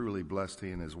truly blessed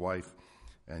he and his wife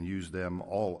and used them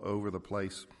all over the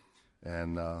place.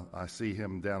 And I see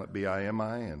him down at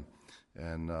BIMI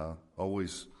and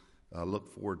always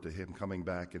look forward to him coming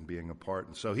back and being a part.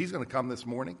 And so he's going to come this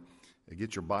morning.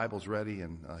 Get your Bibles ready,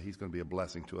 and he's going to be a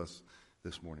blessing to us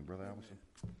this morning. Brother Alverson.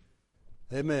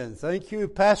 Amen. Thank you,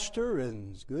 Pastor,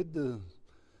 and it's good to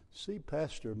see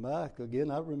Pastor Mike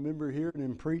again. I remember hearing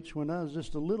him preach when I was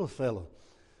just a little fellow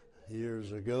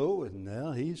years ago, and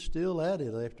now he's still at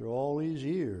it after all these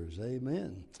years.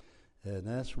 Amen. And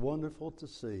that's wonderful to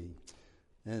see.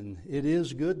 And it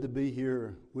is good to be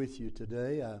here with you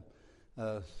today.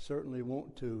 I certainly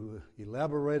want to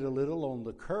elaborate a little on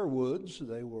the Kerwoods.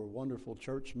 They were wonderful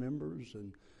church members,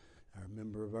 and a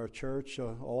member of our church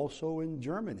also in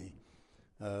Germany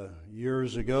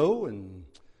years ago, and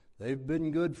they've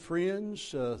been good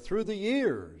friends through the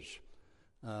years.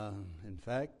 In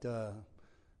fact,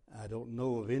 I don't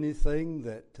know of anything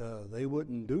that they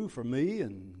wouldn't do for me,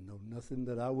 and nothing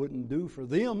that I wouldn't do for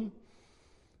them.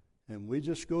 And we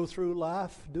just go through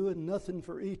life doing nothing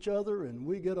for each other, and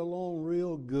we get along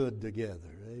real good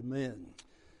together. Amen.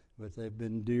 But they've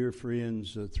been dear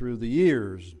friends through the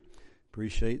years.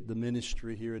 Appreciate the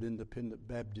ministry here at Independent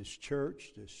Baptist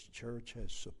Church. This church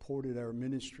has supported our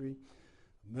ministry,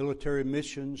 military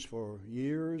missions, for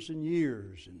years and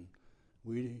years, and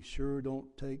we sure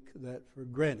don't take that for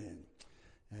granted.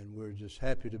 And we're just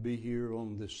happy to be here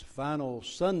on this final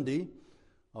Sunday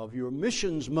of your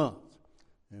missions month.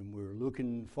 And we're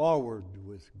looking forward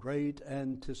with great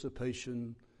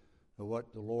anticipation of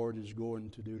what the Lord is going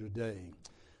to do today.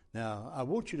 Now, I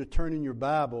want you to turn in your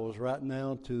Bibles right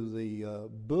now to the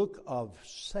book of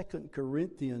 2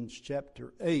 Corinthians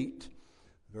chapter 8.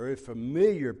 Very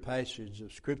familiar passage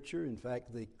of Scripture. In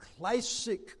fact, the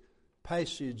classic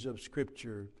passage of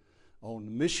Scripture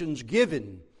on missions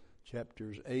given,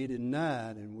 chapters 8 and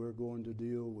 9. And we're going to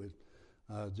deal with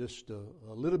just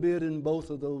a little bit in both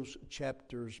of those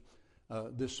chapters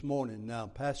this morning. Now,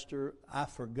 Pastor, I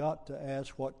forgot to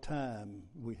ask what time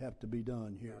we have to be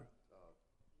done here.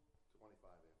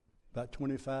 25. About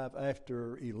 25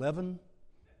 after 11?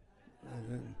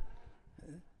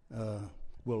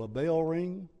 Will a bell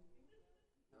ring?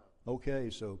 Okay,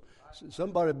 so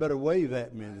somebody better wave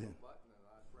at me then.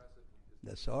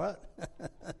 That's all right.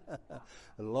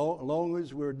 As long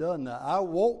as we're done now. I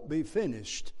won't be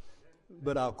finished,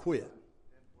 but I'll quit.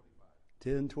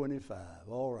 10:25.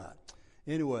 All right.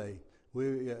 Anyway,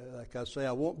 like I say,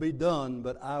 I won't be done,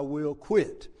 but I will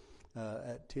quit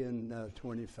at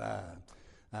 10:25.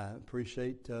 I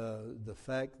appreciate the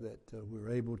fact that we're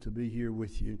able to be here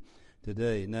with you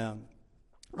today. Now,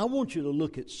 I want you to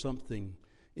look at something,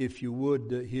 if you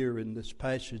would, here in this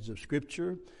passage of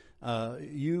Scripture.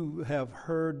 You have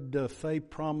heard Faye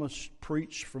Promise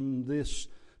preach from this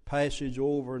passage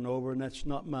over and over, and that's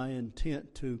not my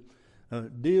intent to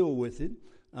deal with it.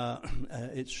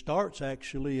 It starts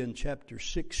actually in chapter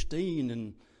 16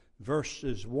 and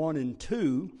verses 1 and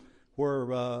 2,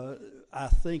 where I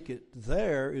think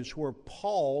there is where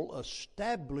Paul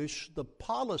established the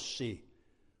policy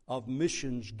of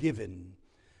missions given,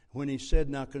 when he said,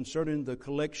 now concerning the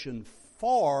collection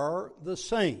for the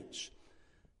saints.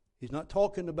 He's not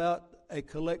talking about a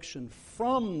collection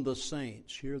from the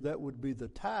saints here. That would be the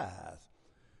tithe.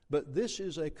 But this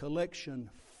is a collection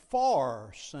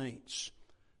for saints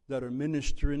that are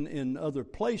ministering in other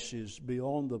places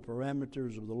beyond the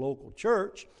parameters of the local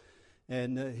church.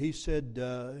 And he said,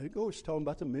 he goes talking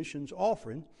about the missions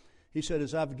offering. He said,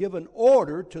 as I've given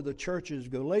order to the churches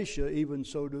of Galatia, even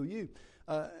so do you.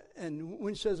 And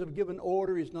when he says I've given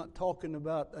order, he's not talking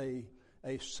about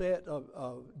a set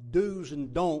of do's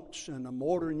and don'ts, and I'm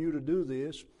ordering you to do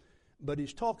this. But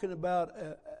he's talking about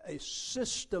a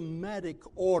systematic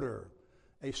order,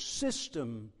 a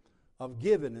system of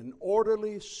giving, an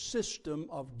orderly system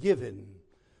of giving,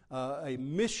 a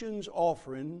missions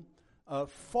offering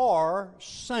for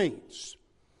saints.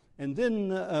 And then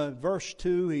verse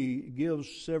 2, he gives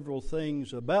several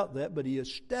things about that, but he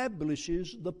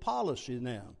establishes the policy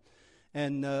now.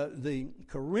 And the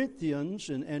Corinthians,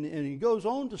 and he goes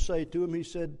on to say to him, he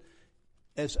said,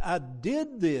 as I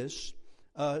did this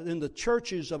in the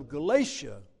churches of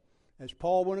Galatia, as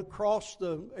Paul went across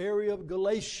the area of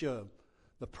Galatia,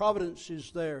 the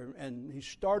providences there, and he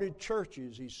started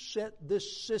churches, he set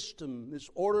this system, this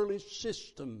orderly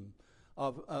system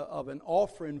of an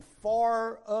offering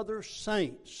for other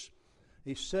saints.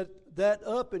 He set that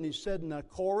up, and he said, now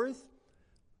Corinth,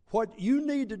 what you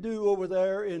need to do over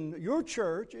there in your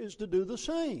church is to do the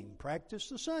same, practice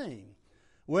the same.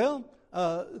 Well,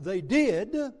 they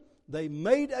did. They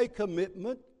made a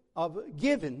commitment of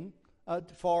giving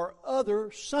for other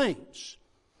saints.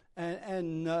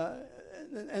 and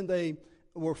they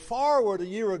were forward a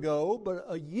year ago, but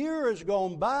a year has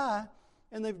gone by,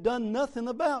 and they've done nothing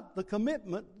about the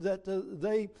commitment that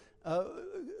they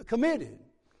committed.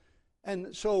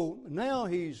 And so now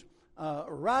he's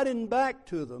writing back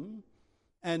to them,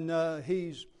 and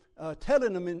he's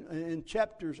telling them in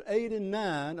chapters 8 and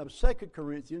 9 of 2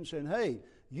 Corinthians, saying, hey,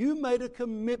 you made a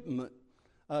commitment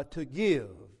to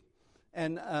give,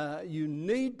 and you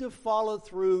need to follow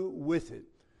through with it.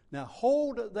 Now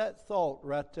hold that thought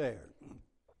right there.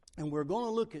 And we're going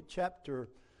to look at chapter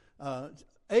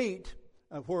 8,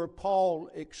 where Paul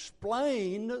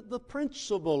explained the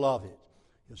principle of it.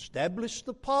 He established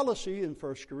the policy in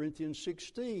 1 Corinthians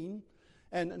 16,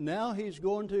 and now he's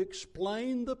going to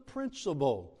explain the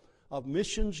principle of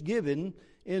missions given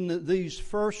in these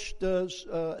first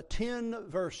 10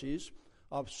 verses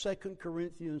of 2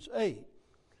 Corinthians 8.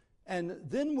 And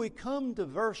then we come to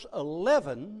verse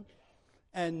 11,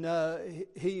 and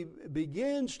he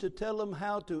begins to tell them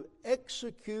how to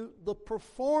execute the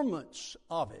performance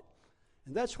of it.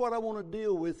 And that's what I want to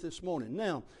deal with this morning.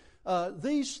 Now,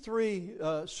 these three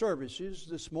services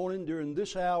this morning, during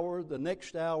this hour, the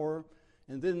next hour,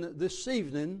 and then this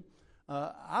evening,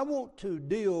 I want to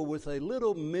deal with a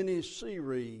little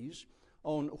mini-series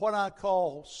on what I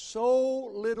call so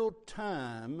little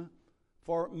time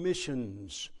for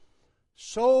missions.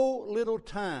 So little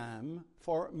time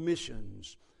for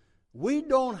missions. We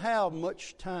don't have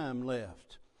much time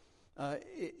left.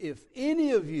 If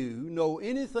any of you know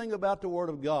anything about the Word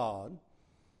of God,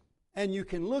 and you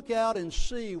can look out and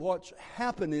see what's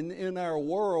happening in our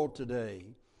world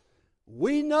today,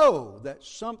 we know that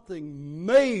something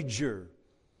major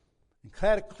and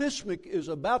cataclysmic is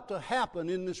about to happen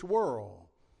in this world.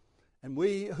 And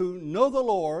we who know the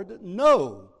Lord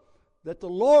know that the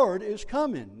Lord is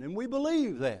coming, and we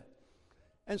believe that.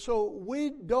 And so we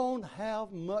don't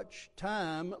have much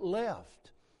time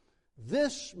left.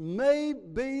 This may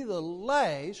be the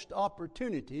last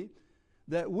opportunity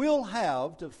that we'll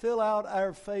have to fill out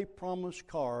our faith promise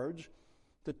cards,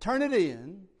 to turn it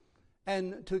in,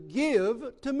 and to give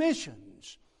to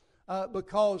missions,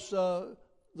 because the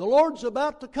Lord's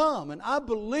about to come, and I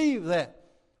believe that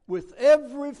with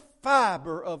every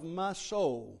fiber of my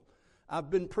soul. I've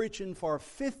been preaching for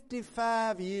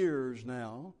 55 years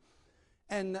now,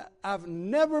 and I've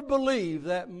never believed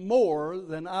that more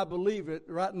than I believe it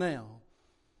right now,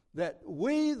 that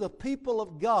we, the people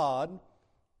of God,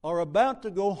 are about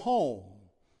to go home.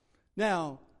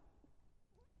 Now,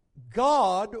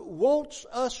 God wants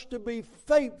us to be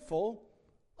faithful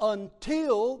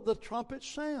until the trumpet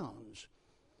sounds.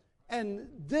 And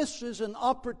this is an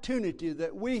opportunity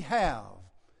that we have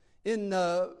in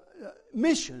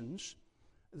missions.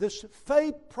 This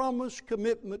faith promise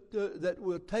commitment that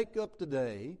we'll take up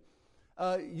today,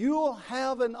 you'll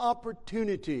have an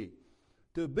opportunity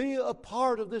to be a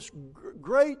part of this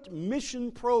great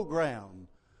mission program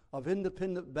of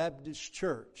Independent Baptist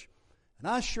Church. And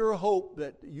I sure hope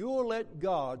that you'll let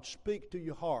God speak to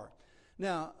your heart.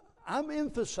 Now, I'm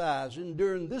emphasizing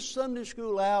during this Sunday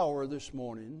school hour this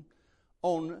morning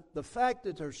on the fact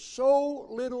that there's so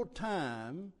little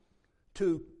time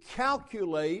to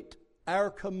calculate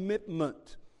our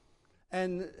commitment.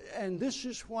 And this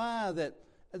is why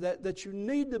that you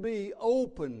need to be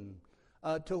open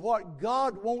to what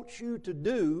God wants you to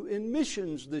do in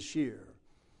missions this year.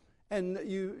 And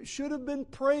you should have been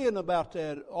praying about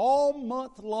that all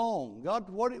month long. God,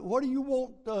 what do you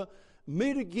want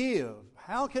me to give?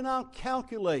 How can I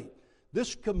calculate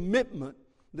this commitment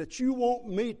that you want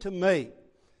me to make?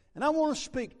 And I want to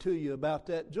speak to you about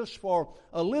that just for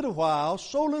a little while,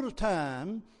 so little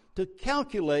time to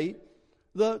calculate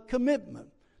the commitment.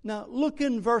 Now, look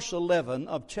in verse 11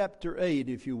 of chapter 8,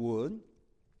 if you would,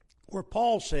 where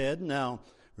Paul said, now,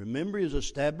 remember, he's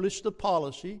established the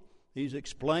policy, he's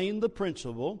explained the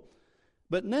principle,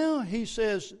 but now he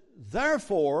says,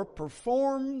 therefore,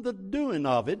 perform the doing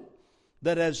of it,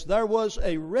 that as there was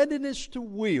a readiness to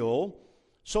will,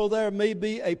 so there may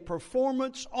be a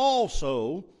performance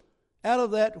also out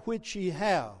of that which ye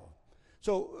have.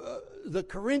 So the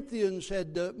Corinthians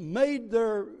had made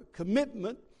their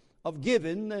commitment of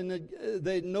giving, and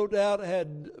they no doubt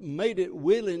had made it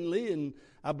willingly, and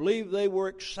I believe they were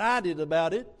excited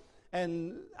about it.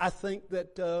 And I think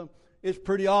that it's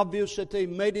pretty obvious that they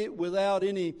made it without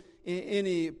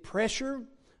any pressure,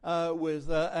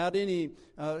 without any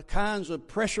kinds of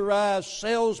pressurized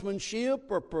salesmanship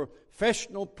or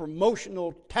professional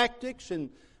promotional tactics. And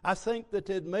I think that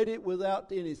they'd made it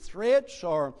without any threats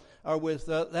or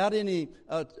without any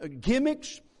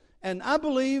gimmicks. And I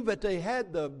believe that they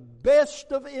had the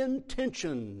best of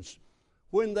intentions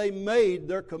when they made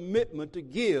their commitment to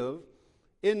give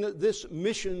in this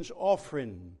missions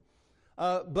offering.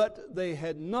 But they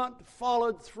had not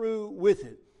followed through with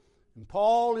it. And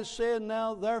Paul is saying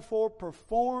now, therefore,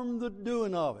 perform the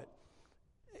doing of it.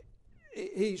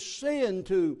 He's saying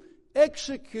to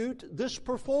execute this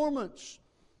performance.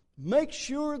 Make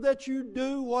sure that you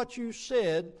do what you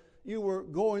said you were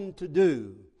going to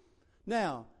do.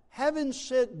 Now, having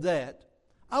said that,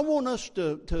 I want us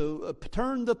to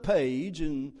turn the page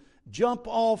and jump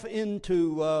off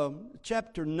into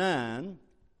chapter 9.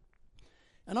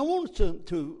 And I want us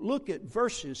to look at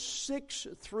verses 6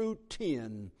 through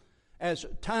 10 as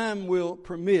time will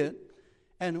permit.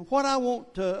 And what I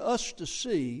want us to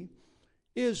see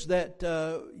is that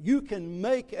you can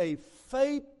make a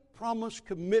faith promise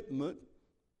commitment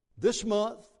this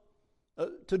month,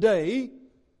 today,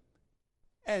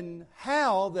 and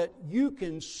how that you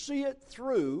can see it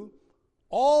through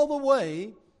all the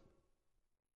way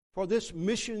for this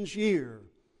missions year.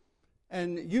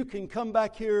 And you can come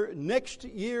back here next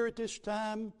year at this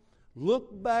time, look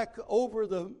back over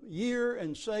the year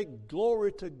and say,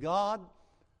 glory to God,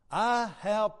 I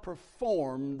have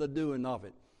performed the doing of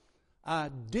it. I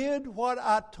did what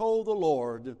I told the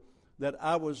Lord that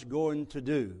I was going to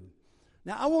do.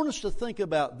 Now, I want us to think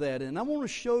about that, and I want to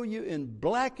show you in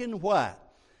black and white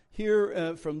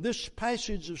here from this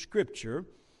passage of Scripture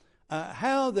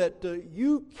how that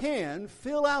you can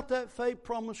fill out that faith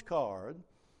promise card,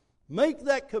 make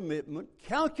that commitment,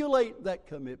 calculate that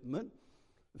commitment,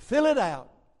 fill it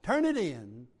out, turn it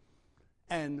in,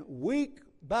 and week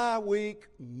by week,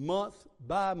 month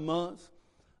by month,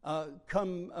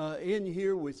 come in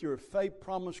here with your faith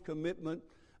promise commitment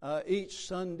each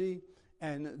Sunday,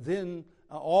 and then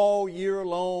all year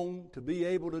long to be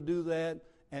able to do that,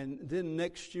 and then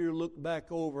next year look back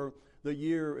over the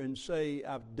year and say,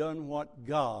 I've done what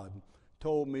God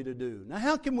told me to do. Now,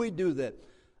 how can we do that?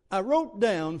 I wrote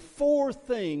down 4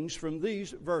 things from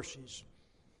these verses.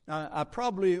 I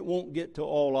probably won't get to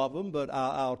all of them, but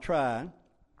I'll try.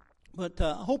 But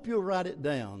I hope you'll write it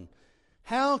down.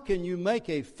 How can you make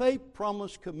a faith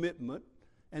promise commitment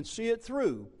and see it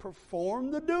through?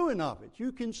 Perform the doing of it.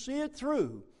 You can see it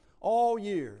through all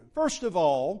year. First of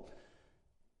all,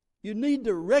 you need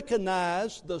to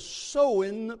recognize the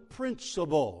sowing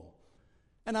principle.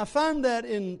 And I find that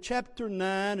in chapter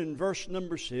 9 and verse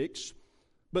number 6.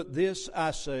 But this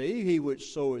I say, he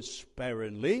which soweth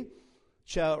sparingly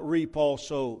shall reap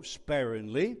also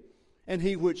sparingly, and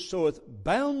he which soweth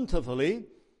bountifully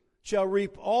shall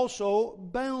reap also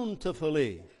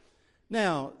bountifully.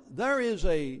 Now, there is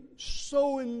a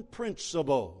sowing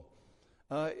principle.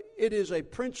 It is a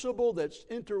principle that's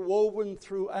interwoven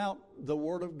throughout the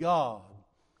Word of God,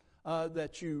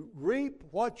 that you reap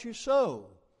what you sow.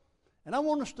 And I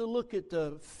want us to look at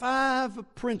the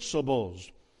 5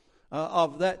 principles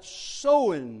of that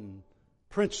sowing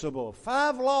principle,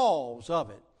 5 laws of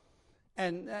it.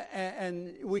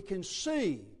 And we can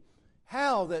see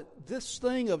how that this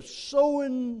thing of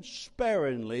sowing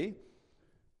sparingly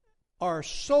or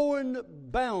sowing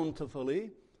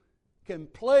bountifully can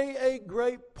play a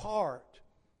great part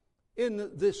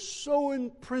in this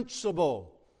sowing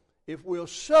principle. If we'll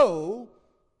sow,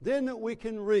 then we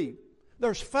can reap.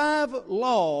 There's 5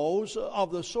 laws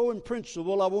of the sowing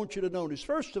principle I want you to notice.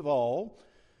 First of all,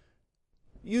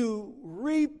 you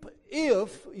reap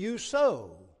if you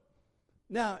sow.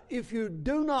 Now, if you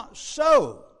do not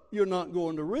sow, you're not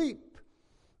going to reap.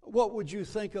 What would you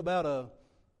think about a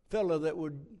fellow that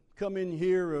would come in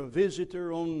here, a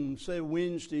visitor on, say,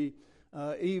 Wednesday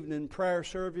evening prayer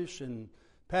service, and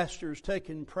pastor's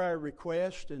taking prayer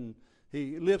request, and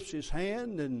he lifts his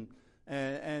hand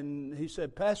and he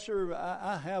said, Pastor,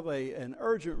 I have an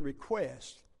urgent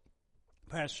request.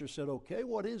 Pastor said, okay,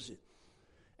 what is it?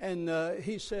 And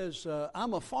he says,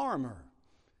 I'm a farmer,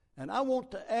 and I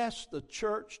want to ask the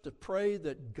church to pray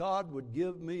that God would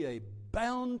give me a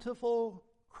bountiful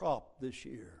crop this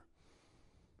year.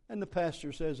 And the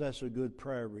pastor says, that's a good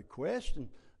prayer request. And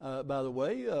by the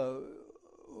way,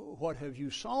 what have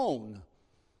you sown?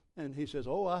 And he says,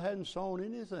 oh, I hadn't sown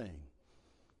anything.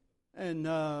 And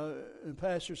the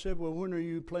pastor said, well, when are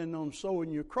you planning on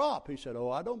sowing your crop? He said, oh,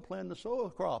 I don't plan to sow a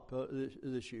crop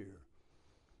this year.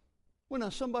 Well, now,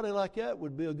 somebody like that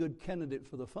would be a good candidate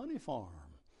for the funny farm.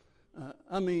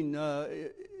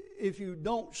 If you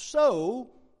don't sow,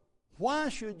 why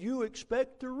should you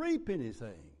expect to reap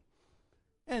anything?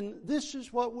 And this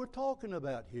is what we're talking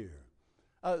about here.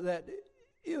 That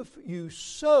if you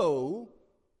sow,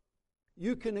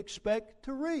 you can expect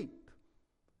to reap.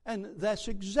 And that's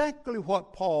exactly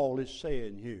what Paul is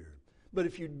saying here. But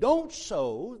if you don't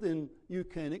sow, then you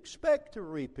can't expect to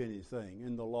reap anything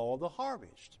in the law of the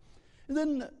harvest. And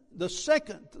then the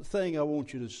second thing I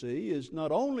want you to see is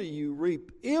not only you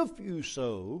reap if you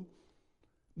sow,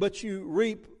 but you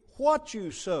reap what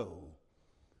you sow.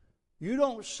 You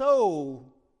don't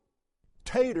sow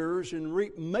taters and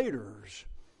reap maters.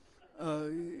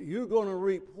 You're going to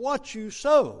reap what you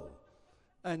sow.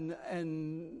 And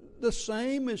the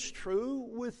same is true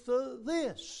with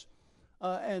this.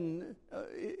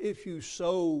 If you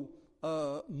sow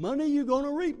money, you're going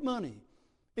to reap money.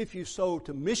 If you sow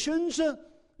to missions,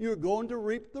 you're going to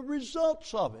reap the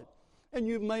results of it. And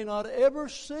you may not ever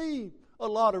see a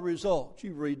lot of results.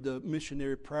 You read the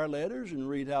missionary prayer letters and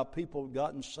read how people have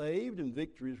gotten saved and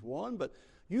victories won, but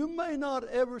you may not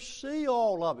ever see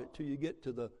all of it till you get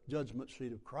to the judgment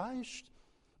seat of Christ.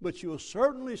 But you'll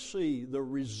certainly see the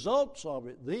results of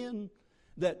it then,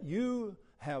 that you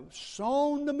have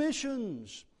sown the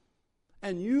missions,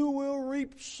 and you will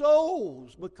reap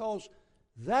souls, because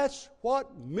that's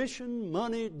what mission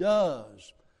money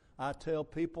does. I tell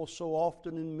people so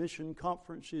often in mission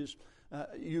conferences,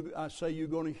 I say you're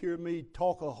going to hear me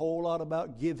talk a whole lot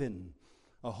about giving,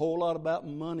 a whole lot about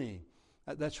money.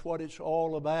 That's what it's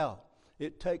all about.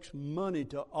 It takes money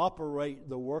to operate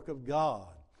the work of God.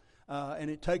 And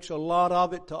it takes a lot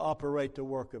of it to operate the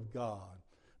work of God.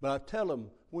 But I tell them,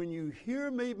 when you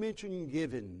hear me mention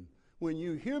giving, when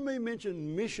you hear me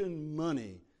mention mission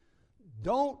money,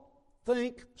 don't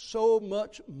think so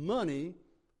much money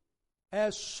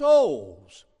as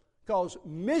souls. Because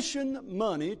mission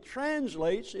money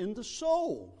translates into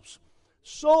souls.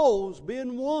 Souls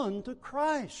being won to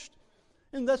Christ.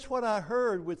 And that's what I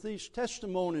heard with these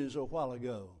testimonies a while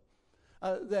ago.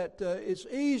 That it's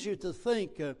easier to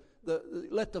think,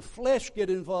 let the flesh get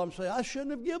involved and say, I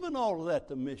shouldn't have given all of that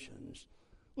to missions.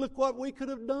 Look what we could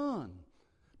have done.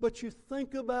 But you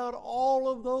think about all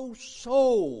of those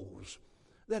souls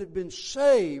that have been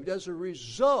saved as a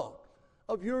result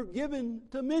of your giving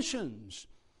to missions.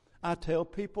 I tell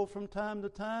people from time to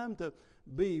time to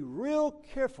be real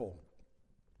careful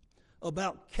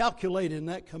about calculating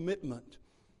that commitment,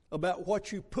 about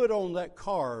what you put on that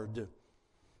card,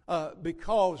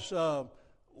 because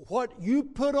what you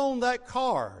put on that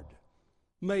card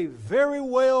may very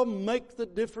well make the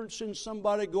difference in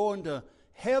somebody going to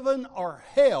heaven or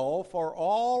hell for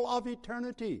all of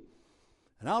eternity.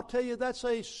 And I'll tell you, that's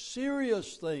a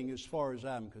serious thing as far as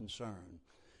I'm concerned.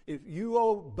 If you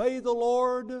obey the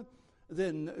Lord,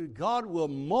 then God will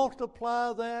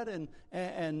multiply that,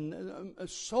 and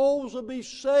souls will be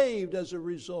saved as a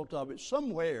result of it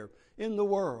somewhere in the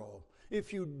world.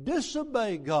 If you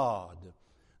disobey God,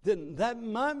 then that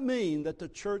might mean that the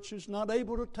church is not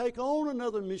able to take on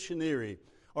another missionary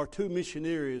or two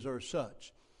missionaries or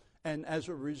such. And as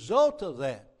a result of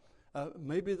that,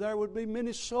 maybe there would be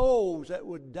many souls that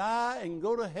would die and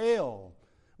go to hell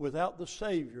without the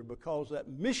Savior, because that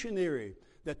missionary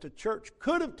that the church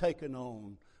could have taken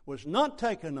on was not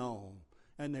taken on,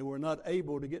 and they were not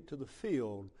able to get to the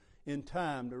field in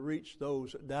time to reach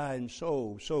those dying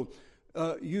souls. So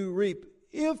you reap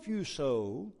if you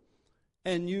sow,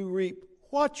 and you reap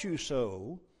what you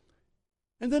sow.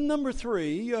 And then number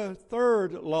 3,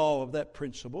 third law of that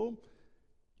principle,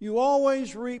 you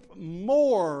always reap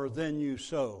more than you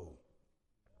sow.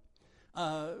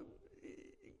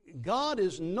 God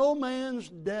is no man's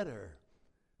debtor.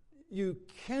 You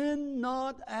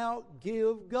cannot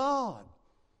outgive God.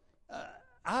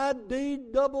 I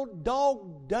double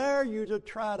dog dare you to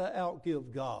try to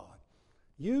outgive God.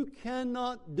 You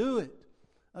cannot do it.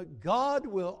 God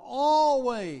will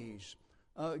always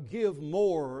give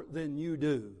more than you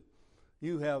do.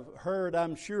 You have heard,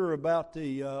 I'm sure, about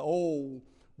the old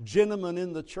gentleman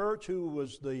in the church who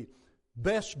was the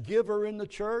best giver in the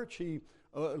church. He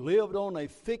lived on a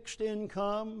fixed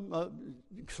income,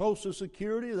 Social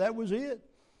Security, that was it.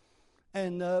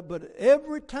 And but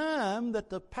every time that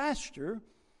the pastor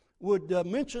would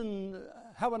mention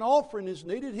how an offering is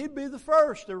needed, he'd be the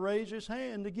first to raise his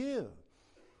hand to give.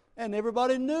 And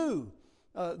everybody knew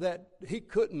that he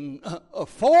couldn't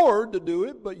afford to do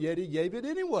it, but yet he gave it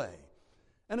anyway.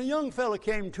 And a young fellow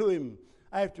came to him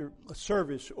after a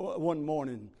service one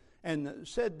morning and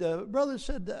said, brother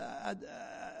said,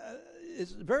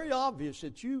 it's very obvious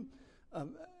that you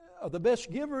are the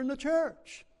best giver in the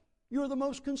church. You're the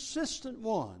most consistent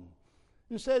one.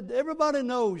 And said, everybody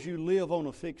knows you live on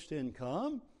a fixed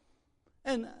income.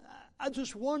 And I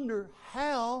just wonder,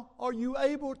 how are you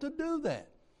able to do that?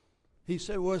 He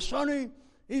said, well, Sonny,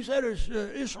 he said,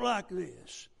 it's like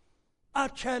this. I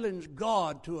challenge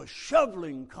God to a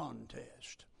shoveling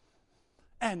contest.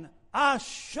 and I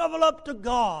shovel up to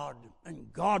God,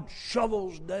 and God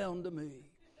shovels down to me.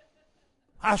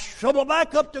 I shovel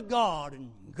back up to God,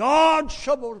 and God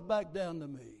shovels back down to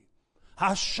me.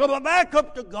 I shovel back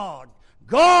up to God.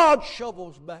 God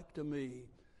shovels back to me.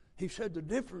 He said the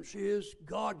difference is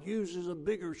God uses a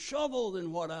bigger shovel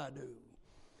than what I do.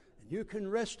 And you can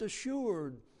rest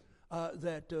assured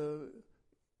that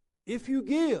if you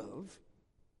give,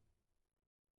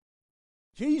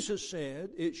 Jesus said,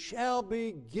 it shall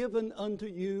be given unto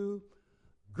you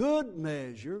good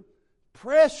measure,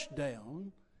 pressed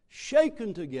down,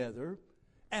 shaken together,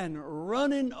 and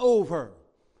running over.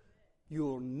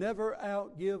 You'll never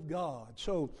outgive God.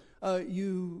 So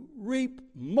you reap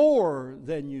more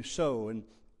than you sow. And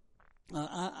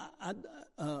I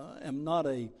am not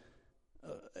a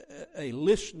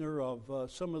listener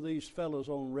of some of these fellows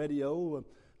on radio,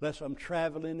 unless I'm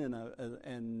traveling and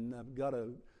I've got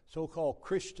a so-called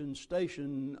Christian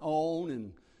station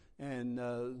on, and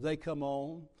they come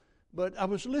on. But I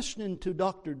was listening to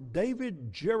Dr.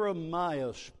 David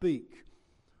Jeremiah speak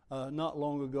not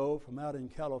long ago from out in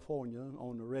California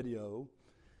on the radio.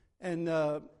 And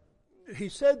he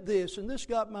said this, and this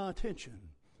got my attention.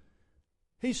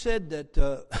 He said that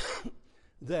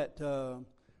that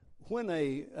when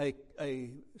a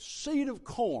seed of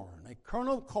corn, a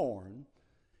kernel of corn,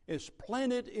 is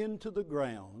planted into the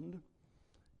ground,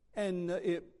 and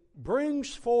it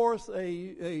brings forth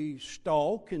a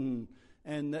stalk, and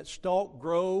that stalk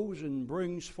grows and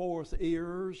brings forth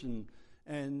ears, and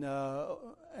then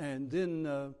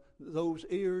those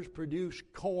ears produce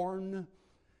corn.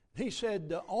 He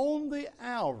said, on the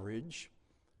average,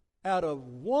 out of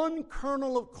one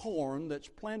kernel of corn that's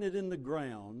planted in the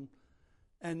ground,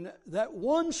 and that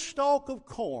one stalk of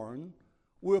corn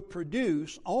will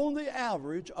produce, on the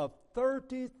average, of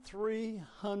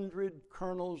 3,300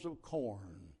 kernels of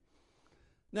corn.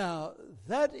 Now,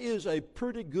 that is a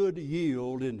pretty good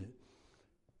yield, isn't it?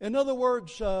 In other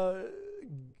words,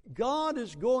 God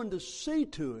is going to see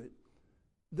to it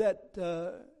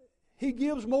that He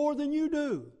gives more than you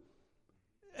do.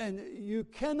 And you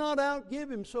cannot outgive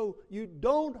Him, so you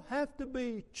don't have to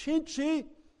be chintzy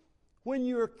when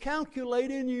you're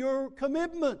calculating your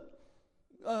commitment.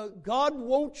 God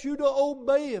wants you to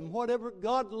obey Him, whatever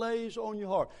God lays on your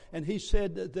heart. And He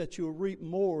said that you'll reap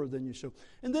more than you sow.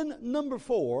 And then number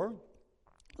 4,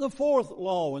 the fourth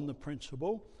law in the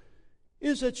principle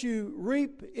is that you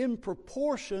reap in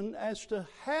proportion as to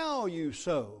how you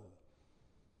sow.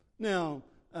 Now,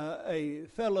 a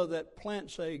fellow that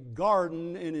plants a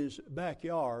garden in his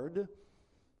backyard,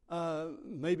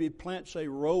 maybe plants a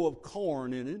row of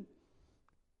corn in it,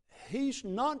 he's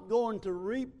not going to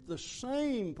reap the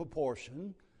same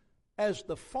proportion as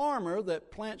the farmer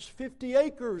that plants 50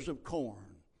 acres of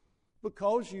corn,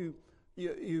 because you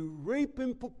reap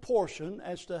in proportion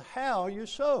as to how you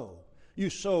sow. You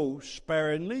sow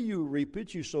sparingly, you reap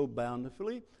it. You sow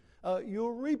bountifully,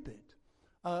 you'll reap it.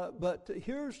 But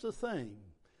here's the thing.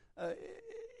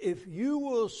 If you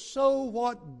will sow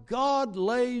what God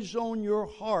lays on your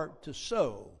heart to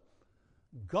sow,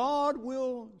 God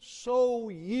will so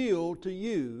yield to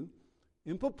you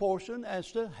in proportion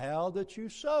as to how that you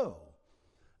sow.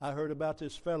 I heard about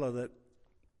this fellow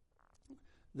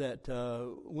that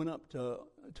went up to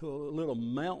a little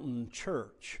mountain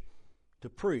church to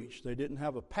preach. They didn't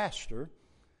have a pastor,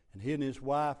 and he and his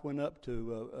wife went up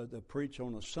to preach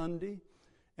on a Sunday,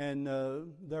 and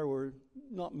there were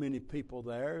not many people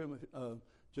there,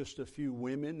 just a few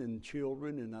women and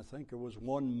children, and I think there was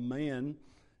one man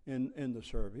in the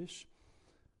service.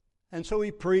 And so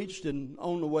he preached, and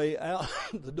on the way out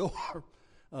the door,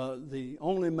 the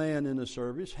only man in the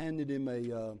service handed him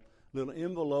a little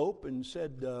envelope and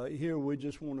said, here, we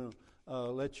just want to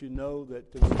let you know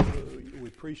that we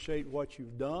appreciate what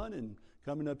you've done and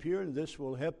coming up here, and this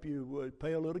will help you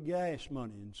pay a little gas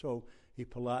money. And so he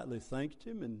politely thanked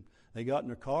him, and they got in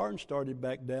their car and started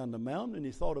back down the mountain, and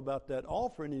he thought about that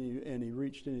offering, and he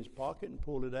reached in his pocket and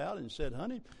pulled it out and said,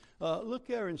 honey, look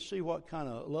there and see what kind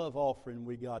of love offering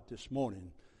we got this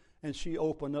morning. And she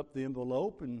opened up the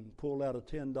envelope and pulled out a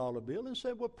 $10 bill and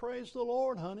said, well, praise the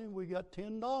Lord, honey, we got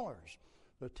 $10.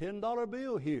 A $10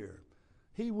 bill here.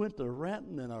 He went to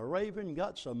ranting and a raving,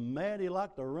 got so mad he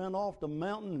liked to run off the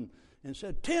mountain and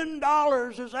said,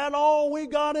 $10, is that all we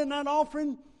got in that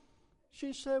offering?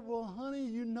 She said, well, honey,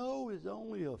 you know, there's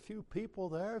only a few people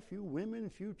there, a few women, a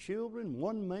few children,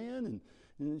 one man.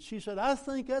 And she said, I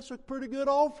think that's a pretty good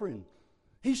offering.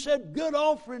 He said, good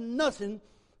offering, nothing.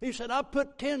 He said, I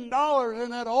put $10 in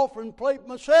that offering plate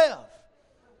myself.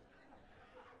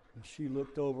 And she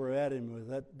looked over at him with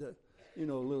a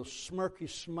little smirky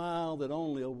smile that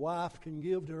only a wife can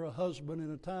give to her husband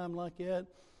in a time like that.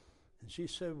 And she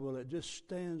said, well, it just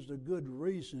stands to good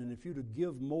reason. And if you'd have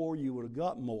given more, you would have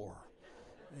got more.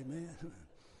 Amen.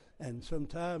 And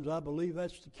sometimes I believe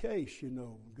that's the case,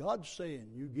 God's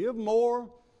saying, you give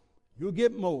more, you'll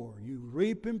get more. You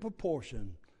reap in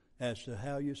proportion as to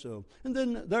how you sow. And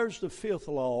then there's the fifth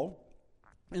law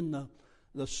in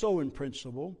the sowing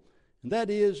principle. And that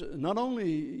is, not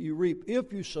only you reap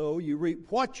if you sow, you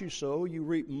reap what you sow, you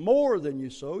reap more than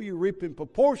you sow, you reap in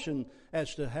proportion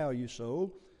as to how you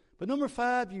sow. But number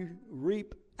 5, you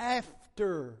reap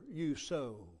after you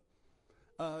sow.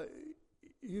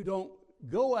 You don't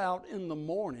go out in the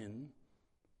morning,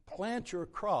 plant your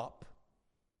crop,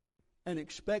 and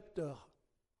expect to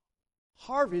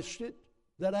harvest it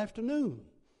that afternoon.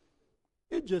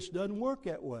 It just doesn't work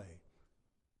that way.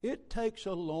 It takes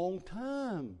a long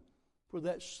time for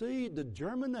that seed to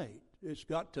germinate. It's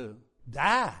got to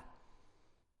die.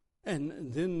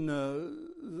 And then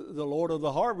the Lord of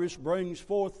the harvest brings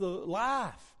forth the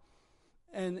life.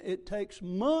 And it takes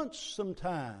months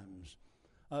sometimes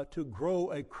to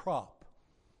grow a crop.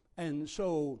 And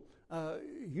so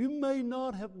you may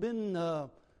not have been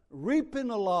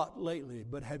reaping a lot lately,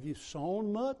 but have you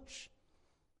sown much?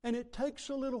 And it takes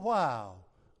a little while,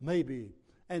 maybe.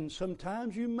 And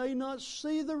sometimes you may not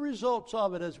see the results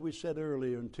of it, as we said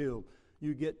earlier, until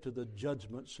you get to the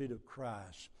judgment seat of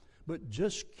Christ. But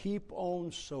just keep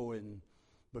on sowing,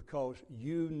 because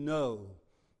you know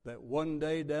that one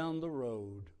day down the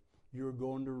road you're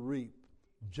going to reap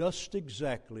just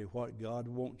exactly what God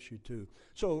wants you to.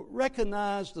 So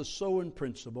recognize the sowing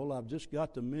principle. I've just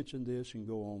got to mention this and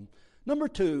go on. Number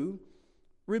 2,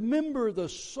 remember the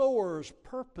sower's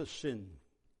purposing.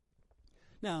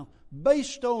 Now,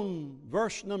 based on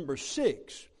verse number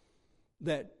 6,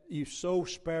 that you sow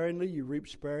sparingly, you reap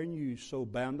sparingly, you sow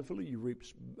bountifully, you reap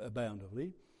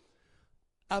bountifully,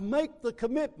 I make the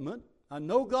commitment. I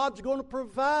know God's going to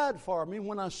provide for me.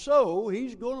 When I sow,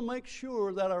 He's going to make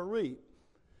sure that I reap.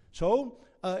 So,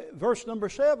 verse number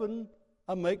 7,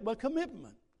 I make my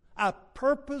commitment. I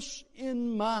purpose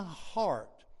in my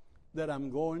heart that I'm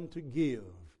going to give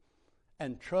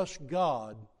and trust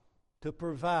God to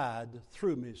provide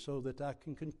through me so that I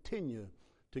can continue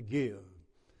to give.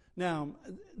 Now,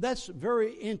 that's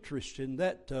very interesting,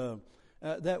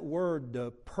 that word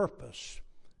purpose.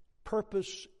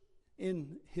 Purpose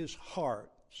in his heart,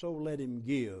 so let him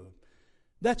give.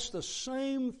 That's the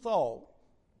same thought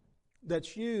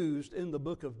that's used in the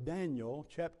book of Daniel,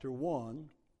 chapter 1,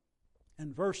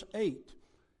 and verse 8.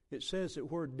 It says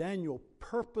that where Daniel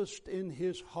purposed in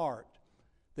his heart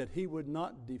that he would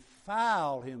not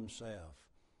defile himself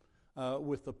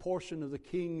with the portion of the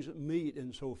king's meat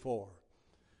and so forth.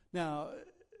 Now,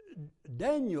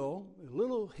 Daniel, a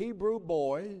little Hebrew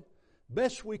boy,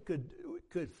 best we could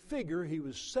figure, he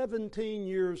was 17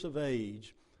 years of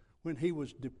age when he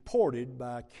was deported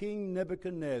by King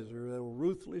Nebuchadnezzar, a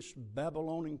ruthless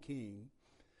Babylonian king,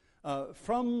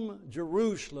 from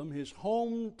Jerusalem, his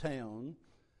hometown,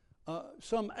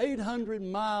 some 800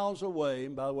 miles away.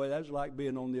 And by the way, that was like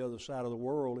being on the other side of the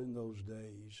world in those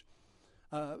days.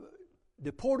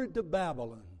 Deported to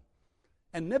Babylon.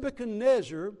 And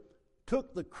Nebuchadnezzar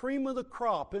took the cream of the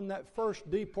crop in that first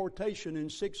deportation in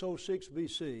 606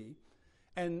 BC.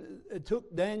 And it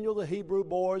took Daniel, the Hebrew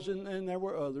boys, and there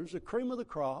were others, the cream of the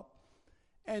crop.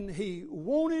 And he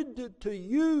wanted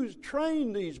to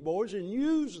train these boys and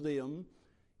use them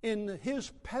in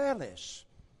his palace.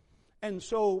 And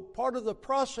so part of the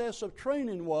process of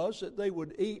training was that they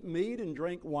would eat meat and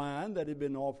drink wine that had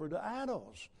been offered to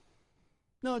idols.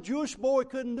 Now, a Jewish boy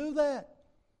couldn't do that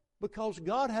because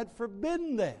God had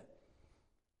forbidden that.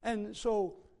 And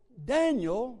so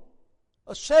Daniel,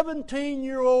 a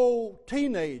 17-year-old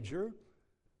teenager,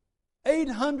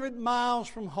 800 miles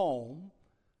from home,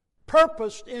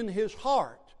 purposed in his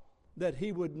heart that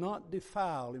he would not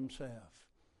defile himself.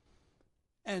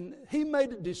 And he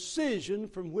made a decision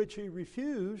from which he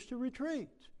refused to retreat.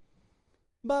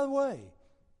 By the way,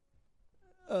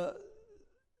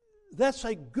 that's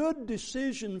a good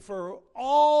decision for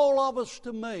all of us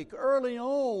to make early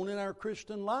on in our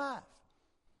Christian life.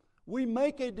 We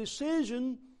make a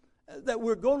decision that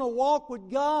we're going to walk with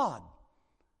God.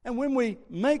 And when we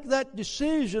make that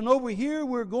decision over here,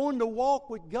 we're going to walk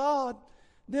with God,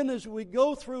 then as we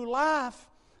go through life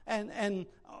and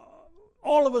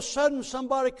all of a sudden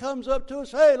somebody comes up to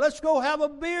us, hey, let's go have a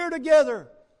beer together.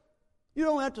 You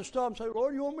don't have to stop and say,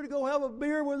 Lord, you want me to go have a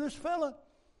beer with this fella?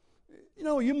 You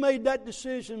know, you made that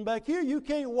decision back here. You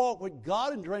can't walk with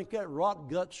God and drink that rot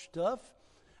gut stuff.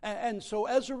 And so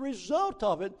as a result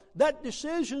of it, that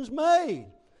decision's made.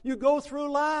 You go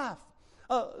through life.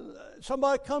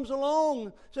 somebody comes along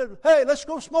and says, hey, let's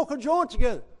go smoke a joint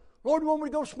together. Lord, you want me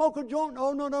to go smoke a joint?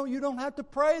 No, you don't have to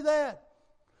pray that.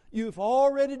 You've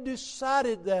already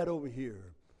decided that over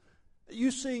here.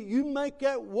 You see, you make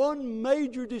that one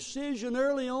major decision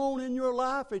early on in your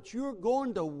life that you're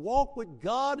going to walk with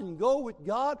God and go with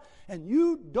God, and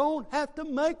you don't have to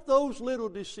make those little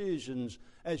decisions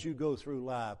as you go through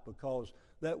life because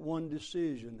that one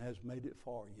decision has made it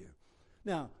for you.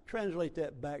 Now, translate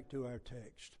that back to our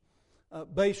text.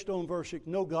 Based on verse 6,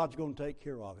 no, God's going to take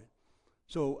care of it.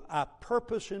 So I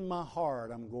purpose in my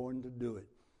heart I'm going to do it.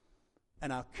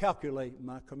 And I calculate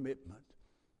my commitment.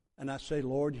 And I say,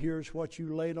 Lord, here's what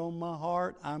you laid on my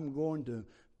heart. I'm going to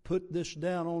put this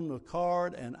down on the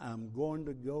card, and I'm going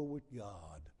to go with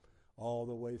God all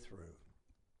the way through.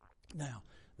 Now,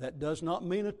 that does not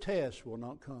mean a test will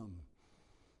not come.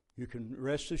 You can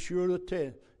rest assured of the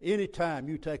test. Anytime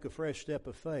you take a fresh step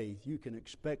of faith, you can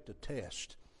expect a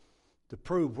test to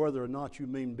prove whether or not you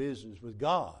mean business with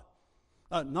God.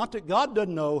 Not that God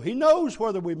doesn't know. He knows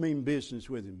whether we mean business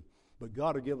with Him. But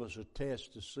God will give us a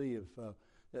test to see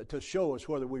to show us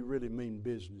whether we really mean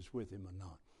business with Him or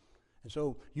not. And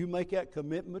so you make that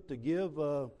commitment to give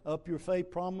up your faith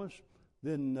promise,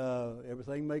 then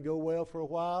everything may go well for a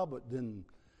while, but then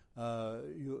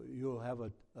you'll have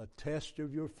a test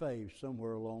of your faith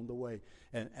somewhere along the way.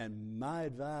 And my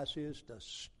advice is to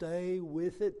stay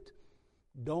with it.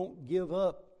 Don't give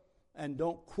up and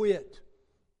don't quit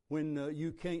when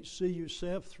you can't see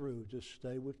yourself through. Just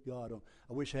stay with God.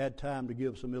 I wish I had time to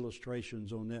give some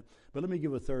illustrations on that. But let me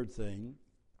give a third thing.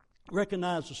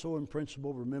 Recognize the sowing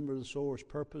principle. Remember the sower's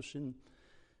purpose.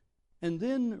 And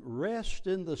then rest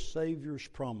in the Savior's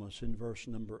promise in verse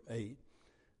number 8.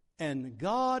 And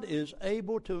God is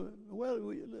able to,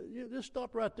 just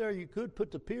stop right there. You could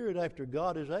put the period after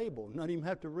God is able. Not even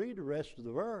have to read the rest of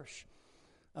the verse.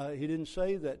 He didn't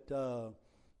say that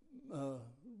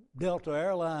Delta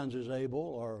Airlines is able,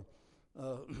 or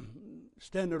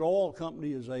Standard Oil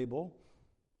Company is able,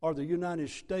 or the United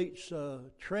States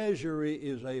Treasury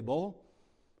is able.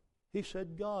 He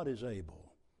said God is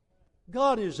able.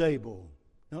 God is able.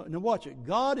 Now watch it.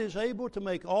 God is able to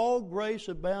make all grace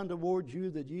abound towards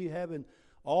you, that ye having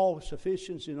all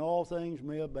sufficiency in all things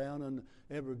may abound unto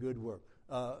every good work.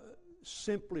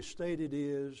 Simply stated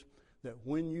is that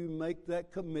when you make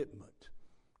that commitment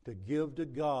to give to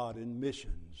God in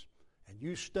missions, and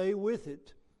you stay with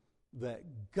it, that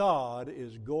God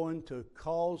is going to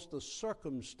cause the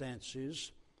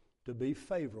circumstances to be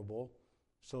favorable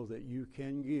so that you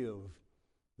can give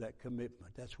that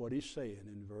commitment. That's what he's saying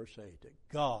in verse 8, that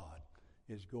God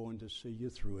is going to see you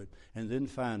through it. And then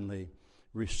finally,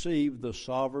 receive the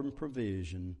sovereign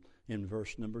provision in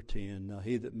verse number 10. Now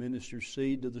he that ministers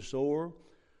seed to the sower,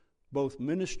 both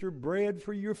minister bread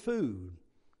for your food,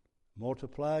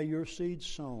 multiply your seed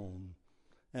sown.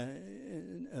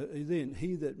 Then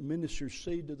he that ministers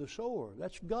seed to the sower,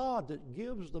 that's God that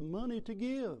gives the money to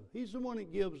give. He's the one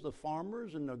that gives the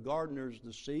farmers and the gardeners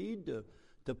the seed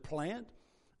to plant.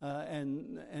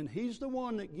 And he's the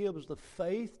one that gives the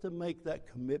faith to make that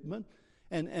commitment,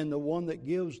 and the one that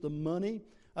gives the money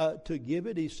to give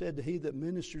it. He said, he that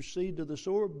ministers seed to the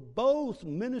sower, both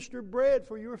minister bread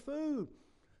for your food.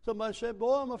 Somebody said,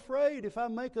 boy, I'm afraid if I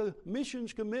make a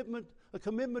missions commitment, a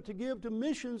commitment to give to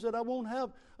missions, that I won't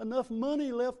have enough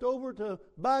money left over to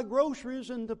buy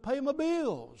groceries and to pay my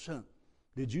bills.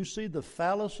 Did you see the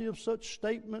fallacy of such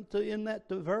statement in that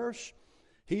verse?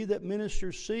 He that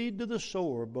ministers seed to the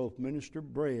sower, both minister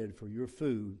bread for your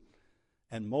food,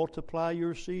 and multiply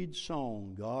your seed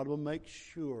sown. God will make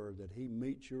sure that He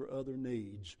meets your other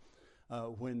needs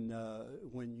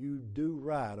when you do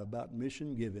right about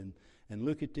mission giving. And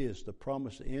look at this, the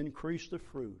promise to increase the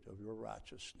fruit of your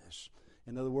righteousness.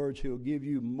 In other words, He'll give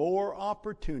you more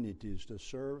opportunities to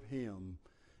serve Him.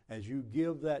 As you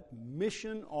give that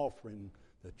mission offering,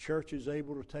 the church is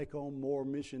able to take on more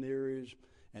missionaries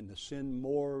and to send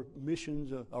more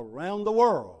missions around the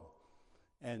world.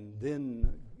 And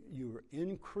then you're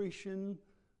increasing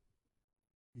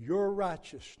your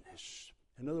righteousness.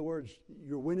 In other words,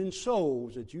 you're winning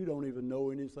souls that you don't even know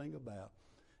anything about.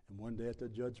 And one day at the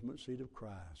judgment seat of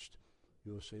Christ,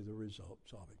 you'll see the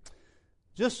results of it.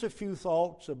 Just a few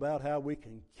thoughts about how we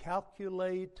can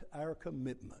calculate our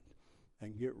commitment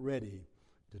and get ready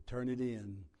to turn it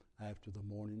in after the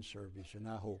morning service. And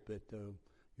I hope that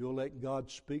you'll let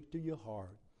God speak to your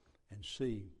heart and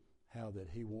see how that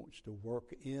He wants to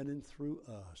work in and through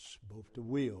us, both to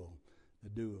will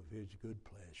and to do of His good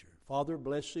pleasure. Father,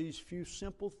 bless these few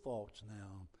simple thoughts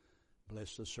now.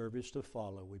 Bless the service to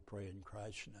follow, we pray in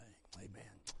Christ's name.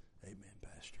 Amen. Amen,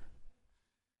 Pastor.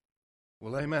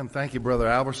 Well, amen. Thank you, Brother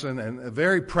Alverson. And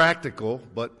very practical,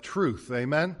 but truth.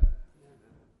 Amen.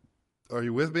 Are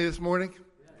you with me this morning?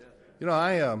 You know,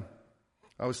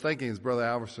 I was thinking as Brother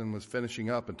Alverson was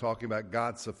finishing up and talking about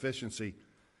God's sufficiency,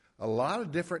 a lot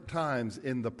of different times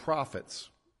in the prophets,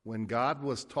 when God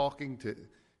was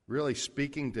really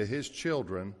speaking to his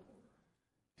children,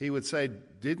 he would say,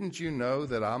 "Didn't you know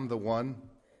that I'm the one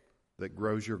that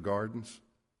grows your gardens?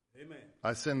 Amen.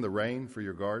 I send the rain for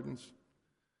your gardens.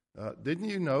 Didn't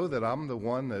you know that I'm the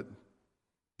one that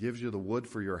gives you the wood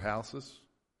for your houses?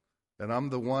 And I'm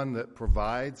the one that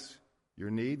provides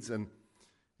your needs?" And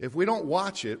if we don't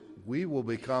watch it, we will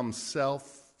become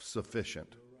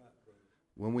self-sufficient.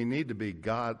 When we need to be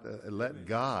God, let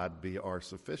God be our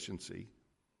sufficiency.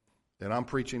 And I'm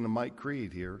preaching the Mike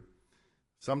Creed here.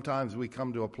 Sometimes we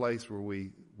come to a place where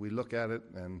we look at it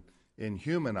and in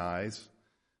human eyes,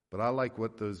 but I like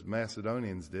what those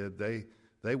Macedonians did.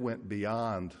 They went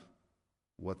beyond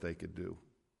what they could do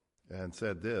and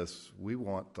said this: we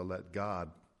want to let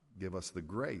God give us the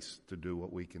grace to do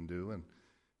what we can do.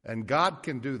 And God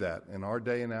can do that in our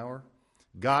day and hour.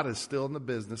 God is still in the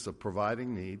business of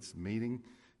providing needs, meeting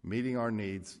our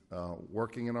needs,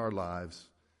 working in our lives,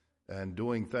 and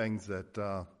doing things that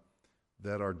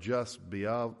are just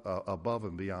above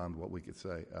and beyond what we could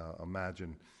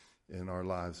imagine in our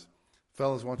lives.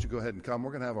 Fellas, why don't you go ahead and come?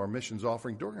 We're going to have our missions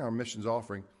offering. During our missions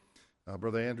offering,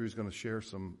 Brother Andrew is going to share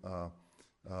some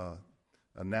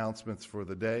announcements for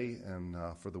the day and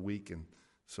for the week. And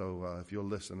so if you'll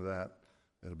listen to that,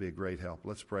 it'll be a great help.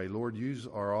 Let's pray. Lord, use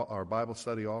our Bible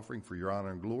study offering for your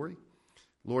honor and glory.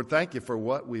 Lord, thank you for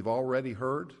what we've already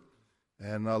heard.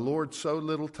 And Lord, so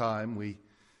little time.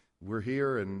 We're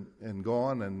here and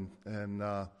gone,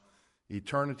 and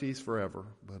eternity's forever.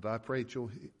 But I pray that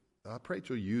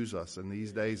you'll use us in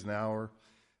these days and hour.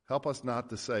 Help us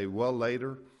not to say, well,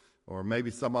 later, or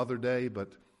maybe some other day,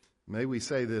 but may we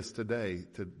say this today,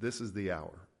 this is the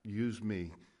hour. Use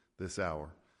me this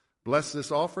hour. Bless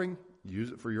this offering.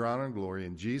 Use it for your honor and glory.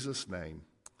 In Jesus' name,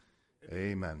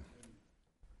 amen.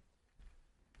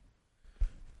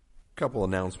 Couple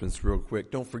announcements real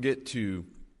quick. Don't forget to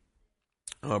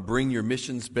bring your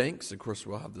missions banks. Of course,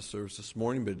 we'll have the service this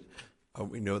morning, but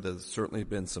we know that there's certainly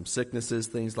been some sicknesses,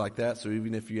 things like that. So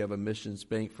even if you have a missions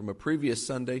bank from a previous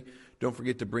Sunday, don't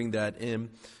forget to bring that in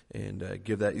and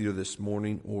give that either this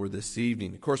morning or this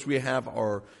evening. Of course, we have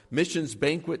our missions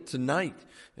banquet tonight,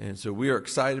 and so we are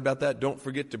excited about that. Don't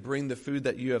forget to bring the food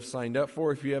that you have signed up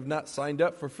for. If you have not signed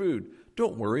up for food,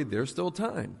 don't worry, there's still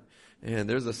time. And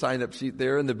there's a sign-up sheet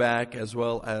there in the back, as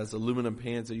well as aluminum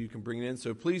pans that you can bring it in.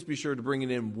 So please be sure to bring it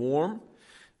in warm.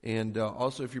 And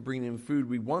also, if you're bringing in food,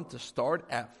 we want to start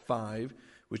at 5,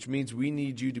 which means we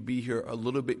need you to be here a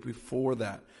little bit before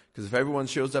that. Because if everyone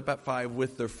shows up at 5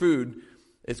 with their food,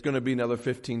 it's going to be another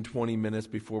 15, 20 minutes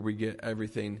before we get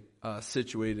everything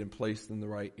situated and placed in the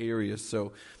right areas.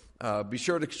 So be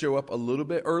sure to show up a little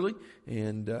bit early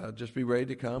and just be ready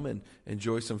to come and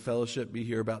enjoy some fellowship. Be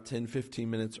here about 10,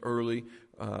 15 minutes early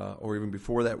or even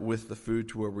before that with the food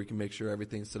to where we can make sure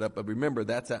everything's set up. But remember,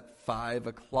 that's at 5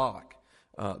 o'clock.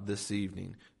 This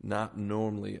evening. Not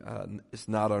normally, it's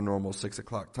not our normal 6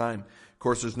 o'clock time. Of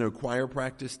course, there's no choir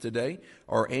practice today.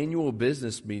 Our annual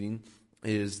business meeting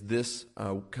is this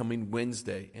coming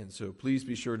Wednesday, and so please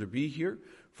be sure to be here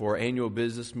for our annual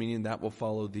business meeting. That will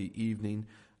follow the evening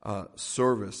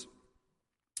service.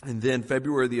 And then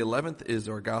February the 11th is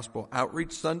our Gospel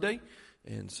Outreach Sunday,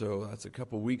 and so that's a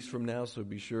couple weeks from now, so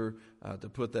be sure to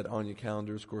put that on your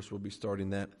calendars. Of course, we'll be starting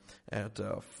that at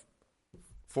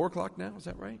 4 o'clock now, is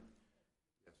that right?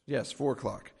 Yes, 4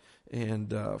 o'clock.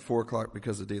 And 4 o'clock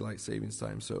because of daylight savings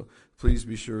time. So please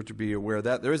be sure to be aware of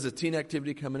that. There is a teen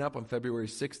activity coming up on February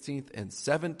 16th and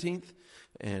 17th.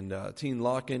 And teen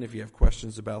lock-in, if you have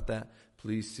questions about that,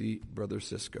 please see Brother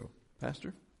Cisco.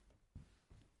 Pastor?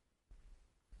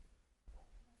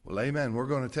 Well, amen. We're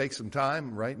going to take some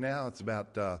time right now. It's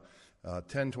about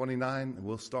 10:29.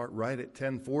 We'll start right at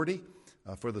 10:40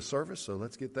 for the service. So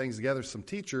let's get things together. Some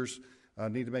teachers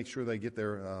need to make sure they get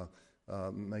their,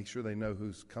 make sure they know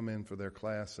who's come in for their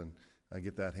class and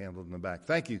get that handled in the back.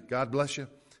 Thank you. God bless you.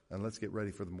 And let's get ready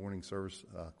for the morning service,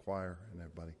 choir and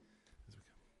everybody.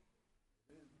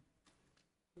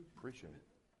 Appreciate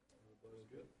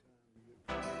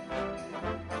it.